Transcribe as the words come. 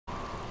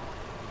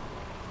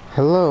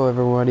Hello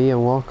everybody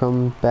and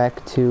welcome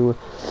back to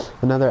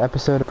another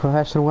episode of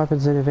Professional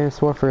Weapons in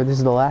Advanced Warfare. This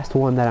is the last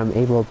one that I'm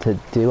able to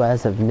do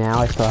as of now.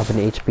 I still have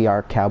an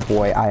HBR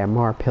Cowboy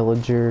IMR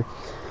Pillager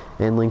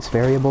and Lynx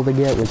Variable to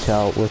get, which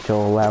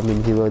will allow me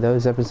to do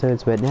those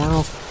episodes. But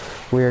now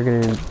we're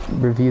going to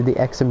review the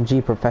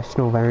XMG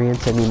Professional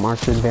variants and the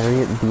Marksman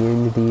variant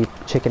being the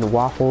Chicken and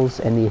Waffles,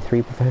 and the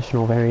three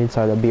professional variants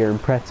are the Beer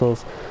and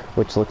Pretzels,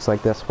 which looks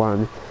like this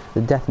one,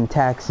 the Death and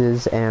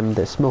Taxes, and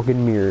the Smoke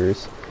and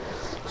Mirrors.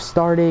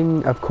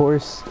 Starting, of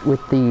course, with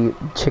the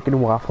Chicken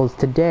and Waffles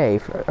today.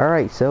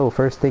 Alright, so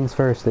first things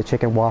first, the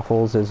Chicken and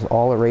Waffles is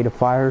all a rate of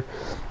fire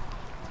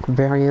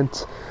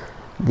variant.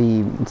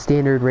 The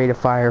standard rate of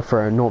fire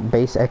for a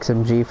base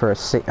XMG for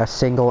a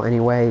single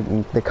anyway.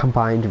 The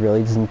combined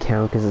really doesn't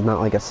count because it's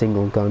not like a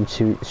single gun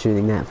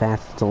shooting that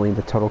fast. It's only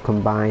the total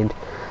combined.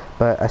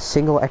 But a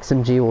single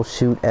XMG will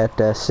shoot at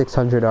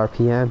 600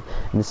 RPM,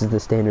 and this is the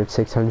standard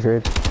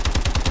 600.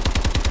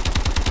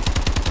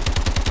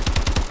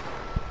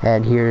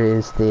 And here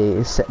is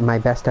my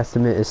best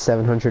estimate is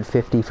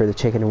 750 for the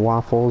Chicken and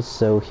Waffles,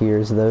 so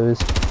here's those.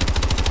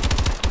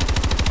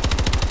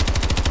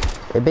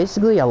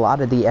 Basically, a lot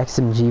of the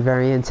XMG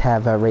variants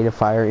have rate of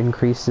fire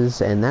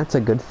increases, and that's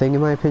a good thing in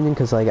my opinion,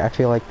 because I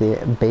feel like the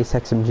base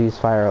XMGs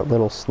fire a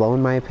little slow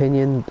in my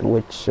opinion,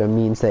 which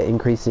means that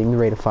increasing the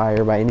rate of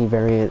fire by any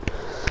variant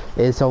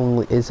is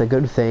a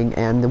good thing.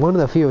 And one of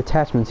the few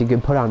attachments you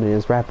can put on it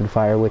is rapid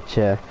fire, which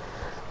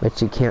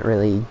you can't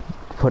really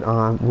put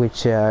on, you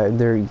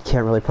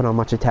can't really put on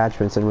much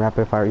attachments, and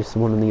rapid fire is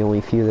one of the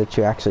only few that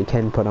you actually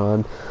can put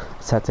on,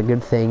 so that's a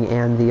good thing.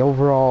 And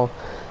overall,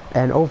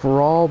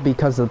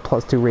 because of the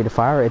 +2 rate of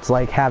fire, it's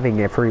like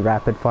having a free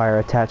rapid fire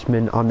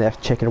attachment on the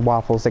Chicken and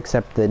Waffles,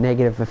 except the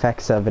negative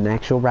effects of an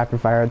actual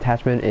rapid fire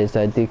attachment is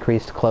a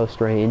decreased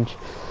close range,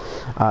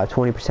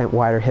 20%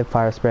 wider hip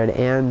fire spread,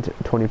 and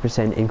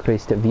 20%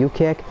 increased view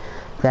kick.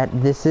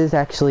 This is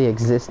actually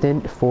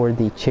existent for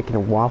the Chicken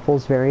and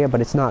Waffles variant,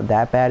 but it's not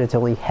that bad. It's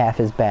only half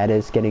as bad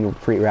as getting a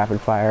free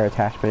rapid fire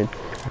attachment,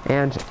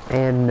 and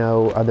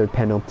no other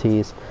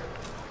penalties,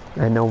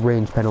 and no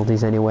range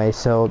penalties anyway.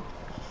 So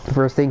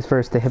first things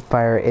first, the hip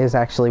fire is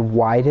actually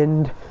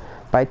widened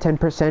by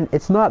 10%.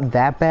 It's not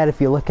that bad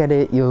if you look at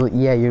it. You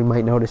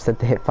might notice that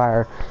the hip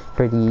fire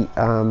for the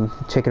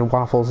Chicken and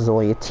Waffles is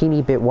only a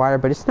teeny bit wider,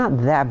 but it's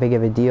not that big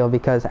of a deal,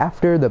 because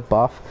after the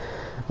buff,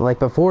 like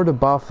before the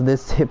buff,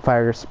 this hip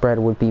fire spread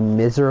would be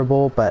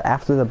miserable, but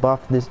after the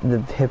buff,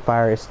 the hip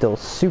fire is still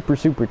super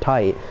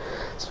tight.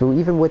 So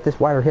even with this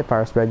wider hip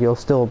fire spread, you'll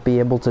still be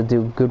able to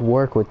do good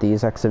work with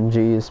these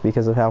XMGs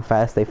because of how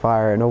fast they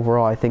fire, and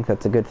overall I think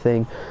that's a good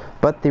thing.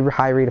 But the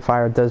high rate of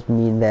fire does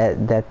mean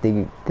that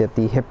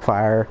the hip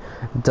fire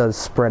does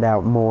spread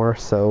out more,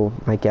 so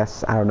I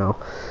guess, I don't know.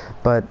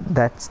 But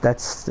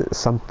that's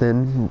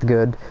something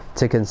good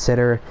to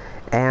consider.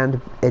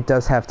 And it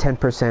does have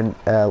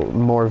 10%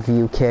 more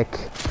view kick.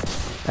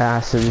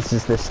 So this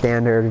is the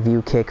standard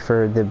view kick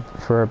for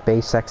a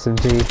base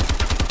XMG.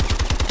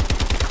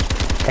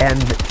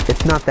 And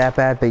it's not that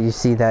bad, but you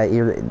see that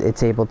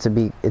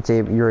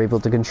you're able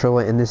to control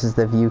it. And this is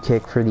the view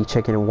kick for the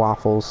Chicken and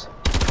Waffles.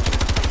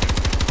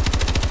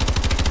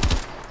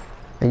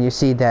 And you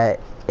see that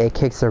it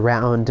kicks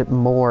around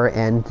more,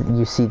 and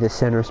you see the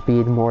center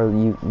speed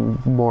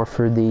more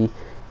for the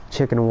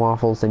Chicken and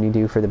Waffles than you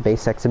do for the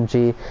base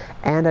XMG.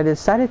 And I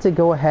decided to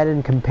go ahead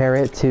and compare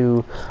it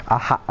to a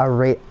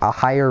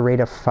higher rate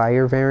of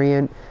fire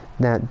variant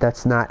that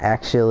doesn't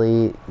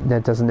actually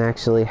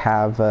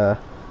have a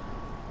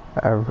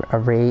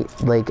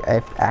rate, like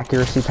a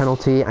accuracy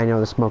penalty. I know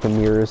the Smoke and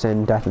Mirrors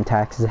and Death and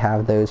Taxes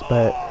have those,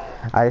 but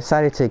I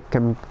decided to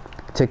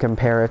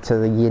compare it to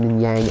the Yin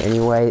and Yang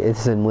anyway.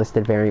 It's an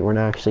enlisted variant, we're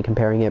not actually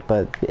comparing it,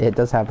 but it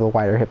does have the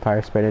wider hip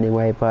fire spread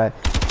anyway. But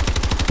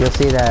you'll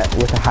see that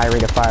with a high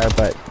rate of fire,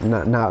 but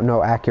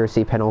no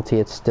accuracy penalty,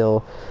 it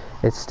still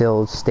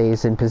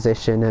stays in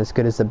position as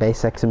good as the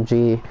base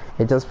XMG.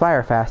 It does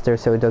fire faster,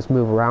 so it does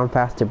move around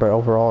faster, but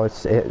overall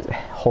it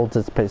holds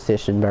its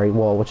position very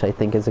well, which I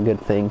think is a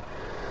good thing.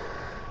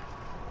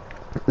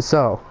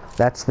 So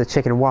that's the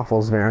Chicken and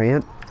Waffles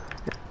variant,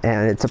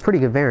 and it's a pretty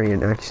good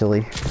variant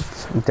actually.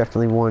 It's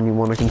definitely one you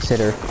want to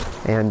consider.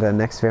 And the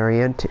next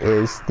variant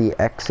is the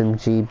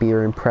XMG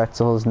Beer and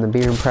Pretzels, and the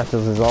Beer and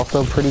Pretzels is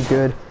also pretty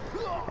good.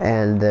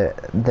 And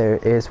there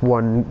is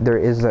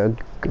a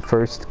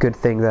first good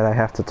thing that I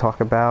have to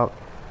talk about,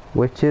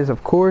 which is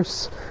of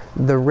course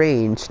the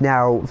range.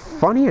 Now,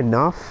 funny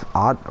enough,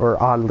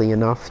 oddly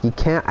enough, you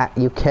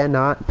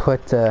cannot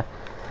put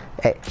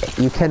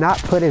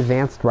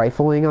advanced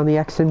rifling on the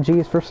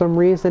XMGs for some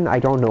reason. I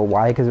don't know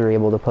why, because they're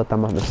able to put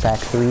them on the SAC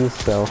 3s,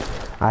 so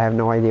I have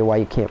no idea why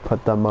you can't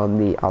put them on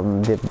the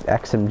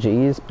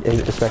XMGs,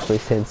 especially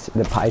since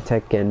the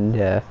Pytech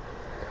and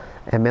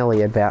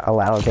MLE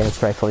allow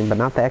advanced rifling, but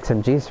not the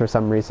XMGs for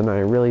some reason. I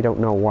really don't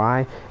know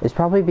why. It's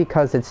probably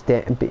because its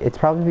damage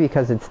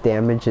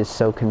is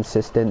so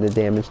consistent. The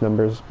damage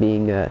numbers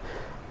being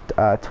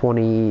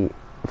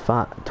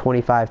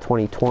 25,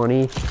 20,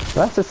 20. But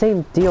that's the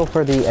same deal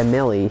for the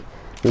MLE.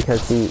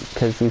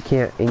 because you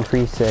can't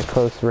increase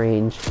close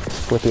range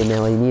with the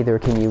melee, neither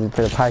can you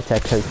for the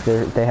Pytech,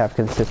 because they have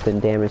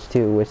consistent damage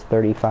too, with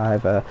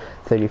 35,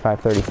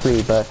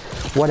 33, but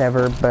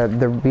whatever. But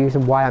the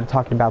reason why I'm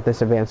talking about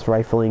this advanced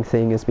rifling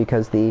thing is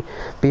because the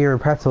Beer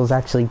and Pretzels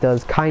actually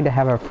does kind of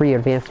have a free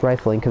advanced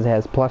rifling, because it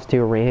has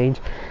 +2 range,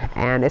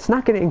 and it's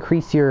not going to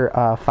increase your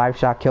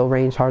 5-shot kill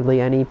range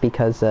hardly any,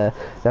 because the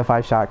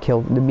 5-shot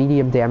kill, the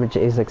medium damage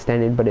is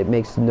extended, but it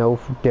makes no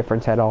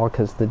difference at all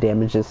because the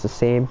damage is the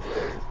same.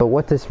 But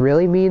what this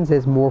really means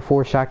is more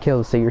 4-shot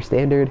kills. So your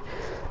standard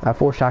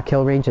 4-shot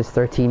kill range is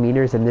 13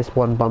 meters, and this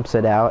one bumps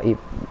it out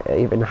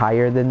even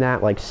higher than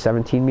that, like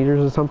 17 meters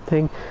or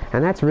something.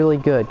 And that's really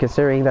good,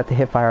 considering that the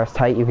hipfire is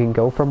tight. You can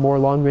go for more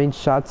long-range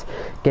shots.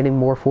 Getting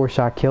more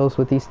 4-shot kills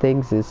with these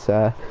things is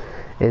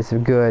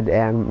good,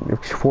 and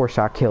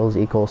 4-shot kills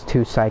equals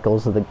 2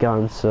 cycles of the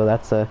gun. So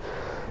that's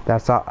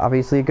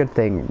obviously a good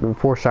thing.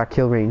 4-shot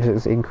kill range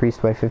is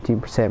increased by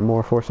 15%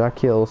 more 4-shot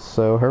kills,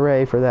 so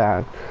hooray for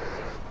that.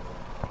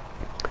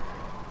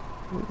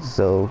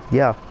 So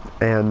yeah,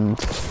 and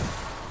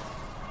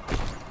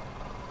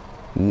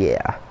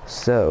yeah,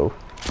 so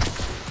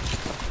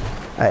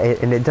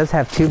and it does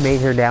have 2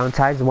 major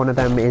downsides. One of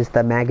them is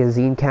the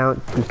magazine count,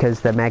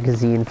 because the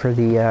magazine for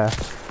the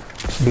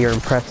Beer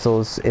and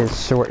Pretzels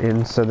is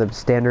shortened, so the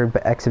standard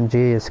XMG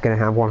is going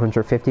to have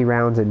 150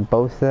 rounds in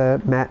both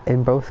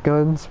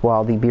guns,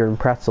 while the Beer and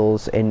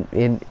Pretzels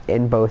in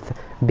both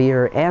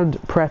Beer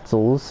and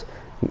Pretzels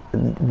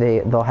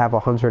they'll have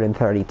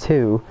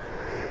 132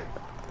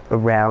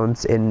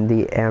 rounds in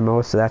the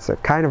ammo. So that's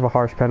kind of a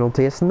harsh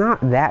penalty. It's not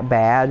that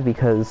bad,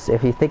 because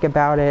if you think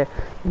about it,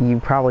 you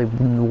probably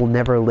will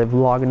never live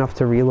long enough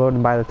to reload,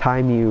 and by the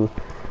time you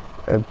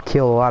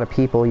kill a lot of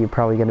people, you're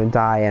probably gonna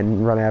die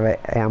and run out of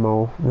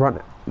ammo.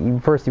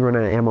 First you run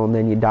out of ammo and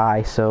then you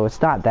die, so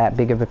it's not that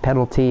big of a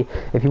penalty.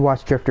 If you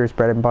watch Drifter's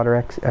bread and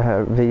butter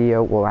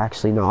video, well,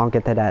 actually no, I'll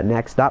get to that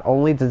next. Not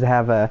only does it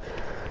have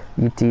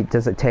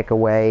does it take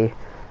away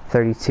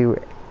 32,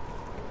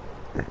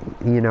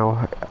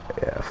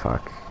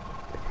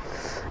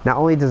 not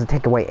only does it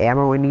take away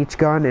ammo in each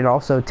gun, it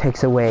also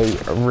takes away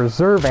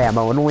reserve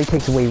ammo. It only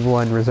takes away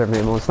 1 reserve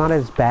ammo. It's not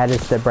as bad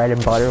as the bread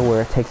and butter,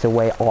 where it takes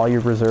away all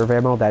your reserve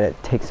ammo, that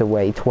it takes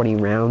away 20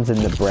 rounds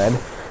in the bread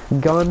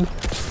gun.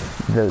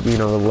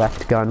 The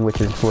left gun,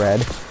 which is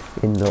bread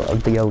in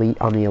the elite,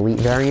 on the elite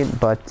variant,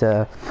 but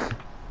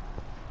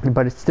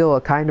it's still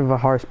a kind of a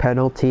harsh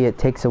penalty. It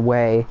takes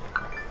away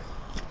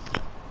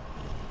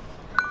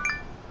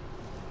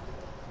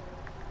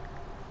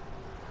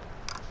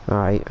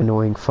Alright,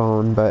 annoying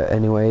phone, but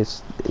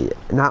anyways,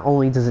 not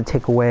only does it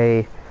take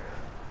away,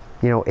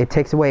 it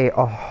takes away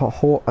a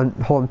whole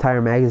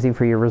entire magazine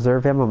for your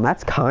reserve ammo, and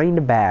that's kind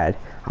of bad.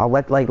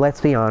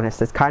 Let's be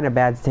honest, it's kind of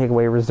bad to take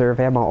away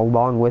reserve ammo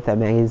along with a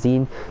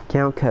magazine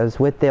count, because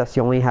with this,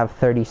 you only have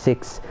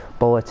 36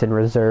 bullets in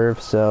reserve,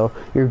 so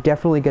you're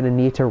definitely going to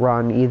need to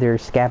run either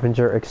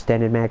scavenger or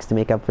extended mags to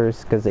make up for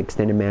this, because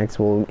extended mags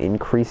will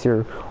increase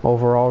your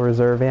overall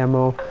reserve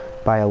ammo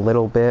by a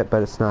little bit,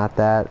 but it's not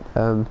that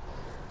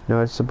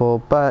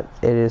noticeable. But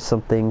it is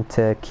something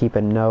to keep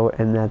a note,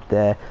 and that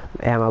the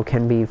ammo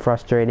can be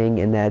frustrating,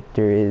 and that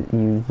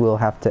you will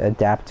have to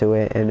adapt to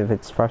it, and if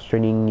it's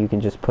frustrating, you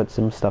can just put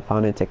some stuff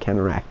on it to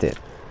counteract it.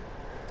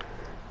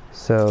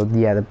 So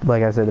yeah,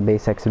 like I said, the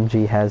base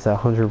XMG has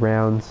 100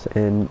 rounds,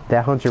 and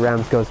that 100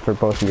 rounds goes for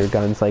both of your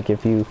guns. Like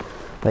if you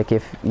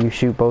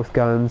shoot both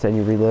guns and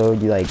you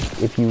reload,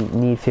 if you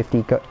need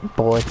 50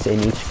 bullets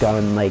in each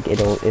gun,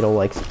 it'll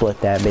like split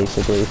that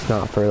basically. It's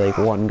not for like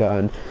one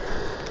gun.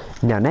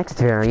 Now, next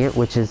variant,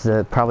 which is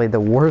probably the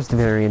worst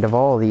variant of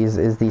all of these,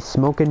 is the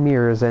smoke and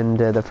mirrors. And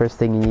the first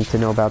thing you need to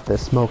know about the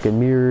smoke and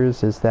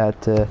mirrors is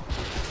that it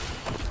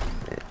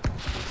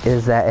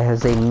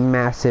has a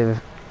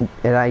massive,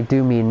 and I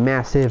do mean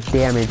massive,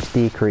 damage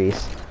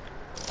decrease.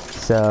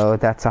 So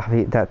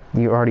that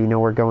you already know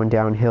we're going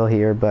downhill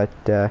here. But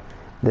the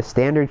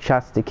standard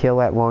shots to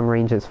kill at long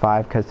range is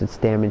 5, because its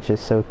damage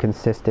is so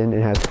consistent.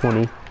 It has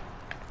 20.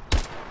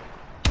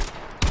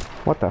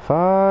 What the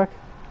fuck?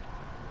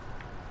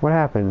 What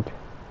happened?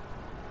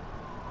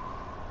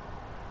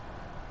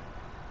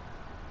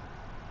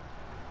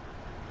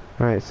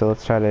 Alright, so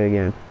let's try that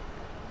again.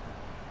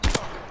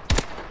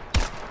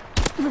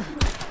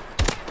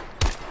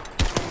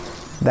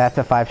 That's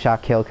a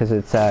 5-shot kill, because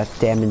its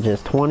damage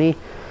is 20.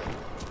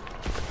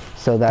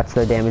 So that's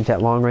the damage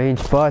at long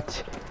range,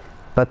 but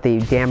the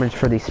damage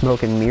for the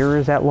smoke and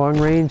mirrors at long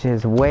range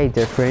is way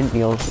different.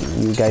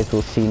 You guys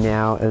will see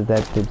now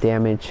that the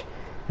damage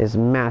is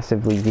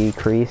massively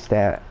decreased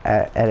at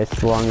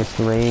its longest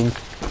range.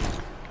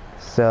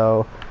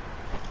 So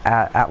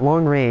at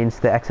long range,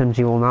 the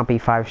XMG will not be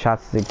 5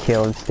 shots to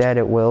kill. Instead,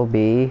 it will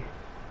be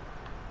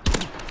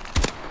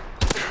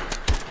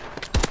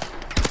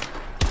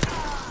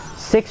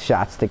 6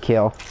 shots to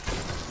kill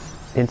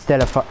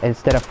instead of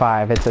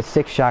 5. It's a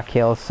 6-shot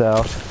kill,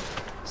 so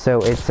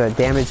its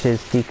damage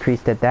is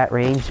decreased at that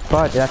range.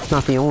 But that's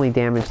not the only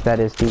damage that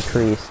is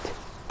decreased.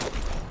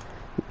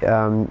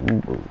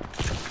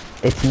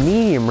 its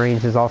medium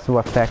range is also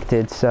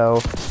affected.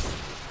 So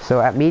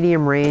at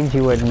medium range,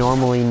 you would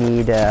normally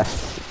need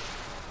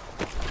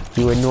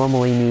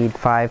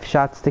 5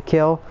 shots to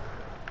kill.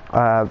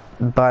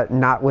 But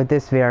not with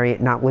this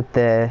variant, not with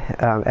the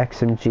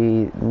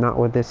XMG, not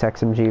with this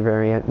XMG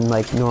variant. And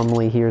like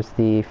normally, here's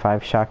the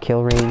 5-shot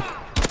kill range.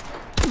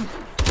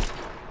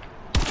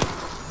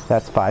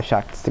 That's 5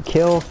 shots to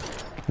kill.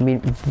 I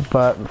mean,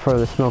 but for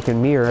the smoke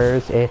and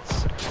mirrors,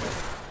 it's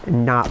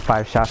not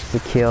 5 shots to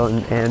kill,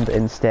 and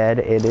instead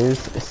it is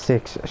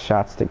 6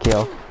 shots to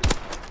kill.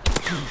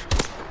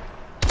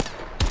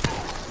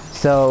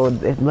 So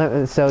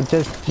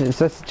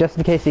just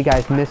in case you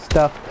guys missed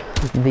stuff,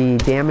 the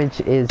damage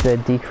is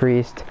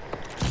decreased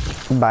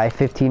by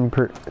 15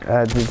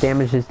 the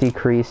damage is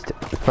decreased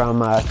from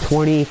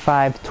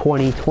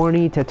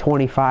 25-20-20 to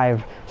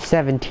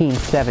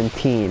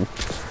 25-17-17.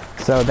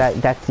 So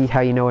that's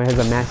how you know it has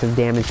a massive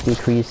damage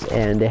decrease,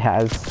 and it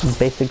has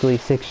basically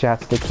 6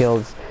 shots to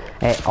kills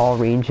at all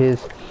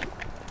ranges.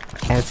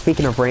 And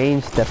speaking of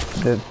range, you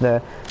do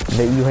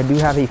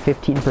have a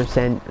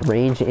 15%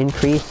 range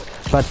increase,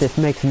 but this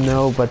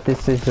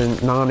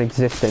isn't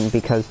non-existent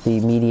because the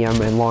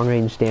medium and long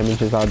range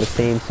damages are the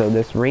same, so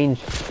this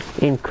range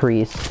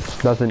increase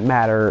doesn't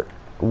matter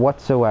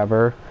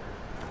whatsoever.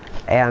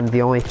 And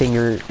the only thing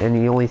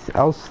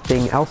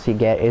else you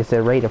get is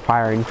the rate of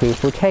fire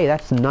increase, which, hey,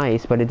 that's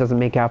nice, but it doesn't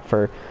make up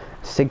for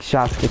 6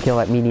 shots to kill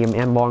at medium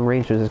and long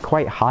range, which is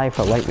quite high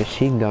for a light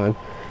machine gun.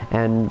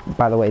 And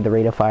by the way, the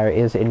rate of fire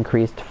is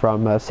increased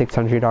from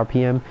 600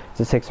 RPM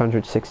to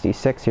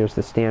 666. Here's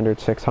the standard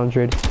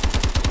 600.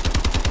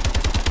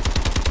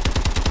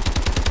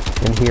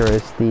 And here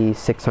is the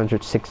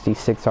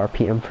 666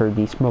 RPM for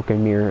the smoke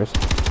and mirrors.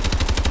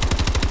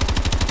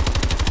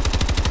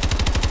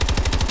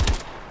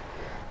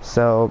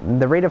 So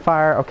the rate of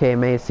fire, okay, it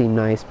may seem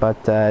nice,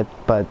 but the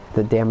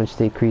damage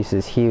decrease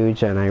is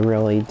huge, and I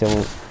really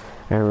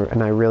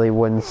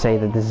wouldn't say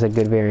that this is a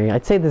good variant.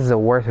 I'd say this is a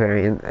worse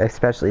variant,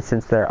 especially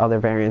since there are other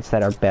variants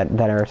that are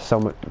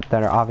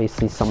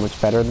obviously so much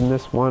better than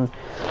this one.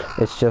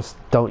 It's just,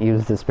 don't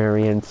use this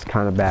variant. It's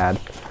kind of bad.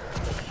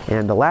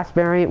 And the last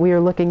variant we are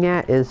looking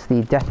at is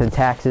the Death and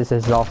Taxes.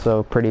 This is also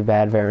a pretty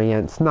bad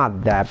variant. It's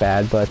not that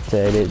bad, but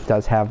it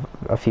does have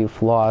a few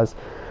flaws.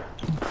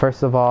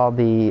 First of all,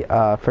 it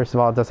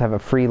does have a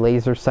free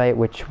laser sight,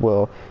 which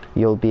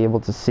you'll be able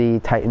to see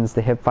tightens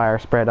the hip fire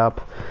spread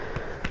up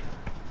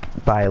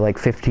by like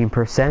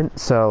 15%.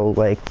 So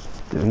like,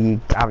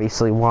 you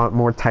obviously want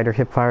more tighter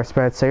hip fire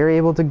spread, so you're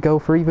able to go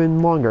for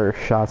even longer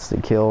shots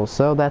to kill.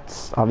 So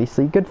that's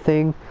obviously a good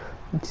thing.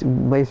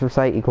 Laser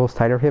sight equals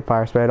tighter hip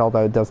fire spread,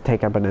 although it does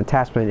take up an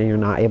attachment and you're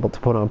not able to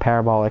put on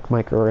parabolic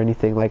mic or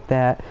anything like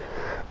that.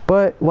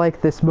 But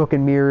like the smoke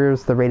and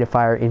mirrors, the rate of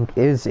fire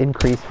is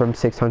increased from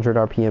 600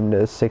 RPM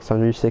to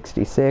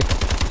 666.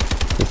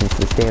 This is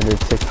the standard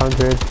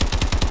 600,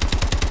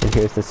 and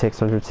here's the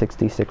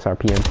 666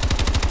 RPM.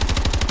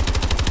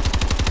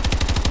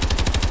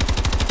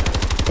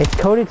 It's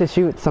coded to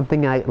shoot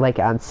something like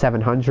on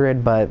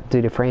 700, but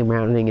due to frame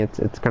rounding, it's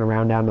going to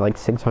round down to like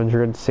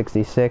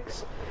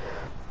 666.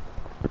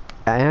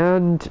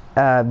 And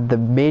the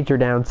major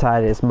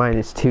downside is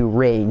 -2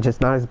 range.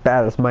 It's not as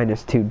bad as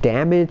 -2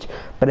 damage,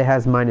 but it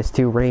has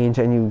 -2 range,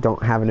 and you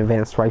don't have an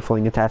advanced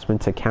rifling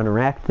attachment to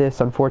counteract this,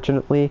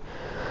 unfortunately.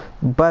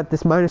 But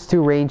this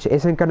 -2 range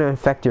isn't going to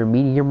affect your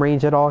medium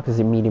range at all, because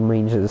your medium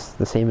range is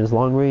the same as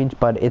long range,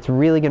 but it's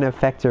really going to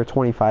affect your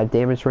 25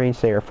 damage range,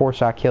 so your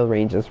 4-shot kill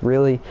range is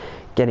really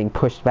getting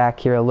pushed back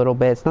here a little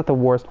bit. It's not the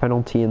worst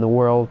penalty in the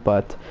world,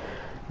 but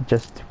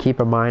just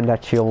keep in mind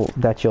that you'll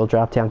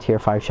drop down to your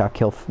 5-shot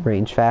kill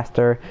range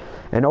faster.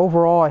 And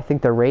overall, I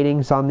think the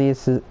ratings on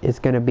these is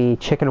going to be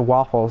Chicken and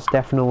Waffles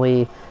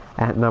definitely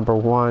at number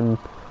 1,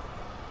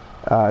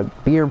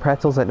 Beer and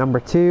Pretzels at number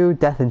 2,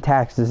 Death and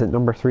Taxes at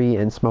number 3,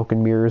 and Smoke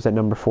and Mirrors at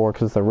number 4,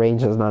 because the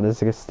range is not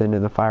as existent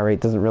and the fire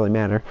rate doesn't really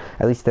matter.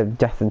 At least the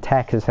Death and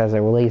Taxes has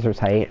a laser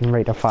sight and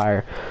rate of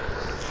fire.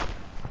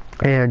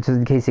 And just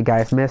in case you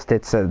guys missed,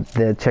 it's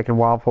the Chicken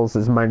Waffles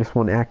is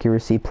 -1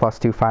 accuracy,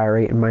 +2 fire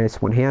rate, and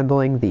 -1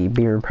 handling. The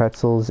Beer and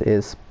Pretzels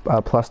is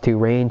 +2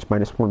 range,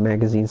 -1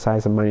 magazine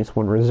size, and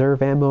 -1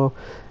 reserve ammo.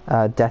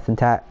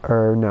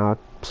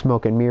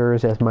 Smoke and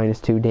Mirrors has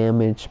 -2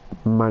 damage,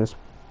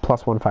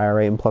 +1 fire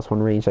rate, and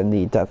 +1 range. And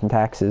the Death and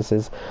Taxes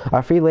is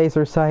a free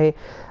laser sight,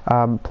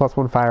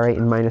 +1 fire rate,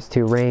 and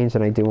 -2 range.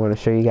 And I do want to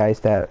show you guys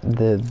that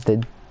the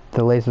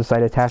laser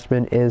sight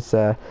attachment is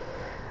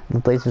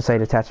the laser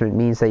sight attachment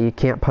means that you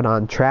can't put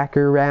on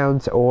tracker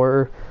rounds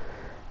or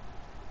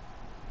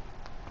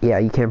you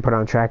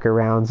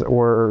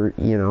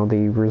know,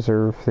 the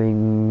reserve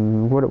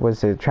thing, what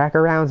was it,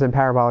 tracker rounds and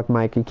parabolic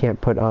mic. You can't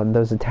put on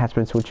those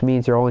attachments, which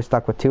means you're only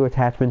stuck with 2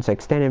 attachments,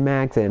 extended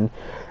mags and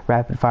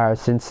rapid fire.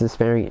 Since this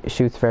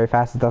shoots very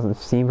fast, it doesn't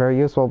seem very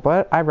useful,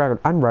 but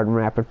I'm running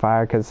rapid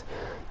fire because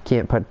you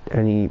can't put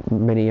any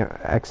mini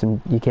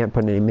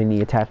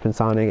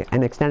attachments on it.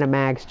 And extended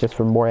mags just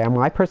for more ammo.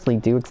 I personally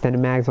do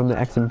extended mags on the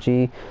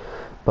XMG,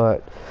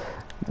 but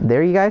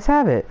there you guys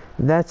have it.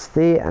 That's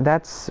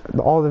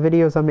all the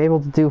videos I'm able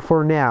to do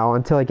for now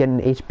until I get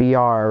an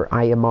HBR,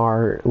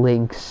 IMR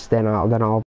links. Then I'll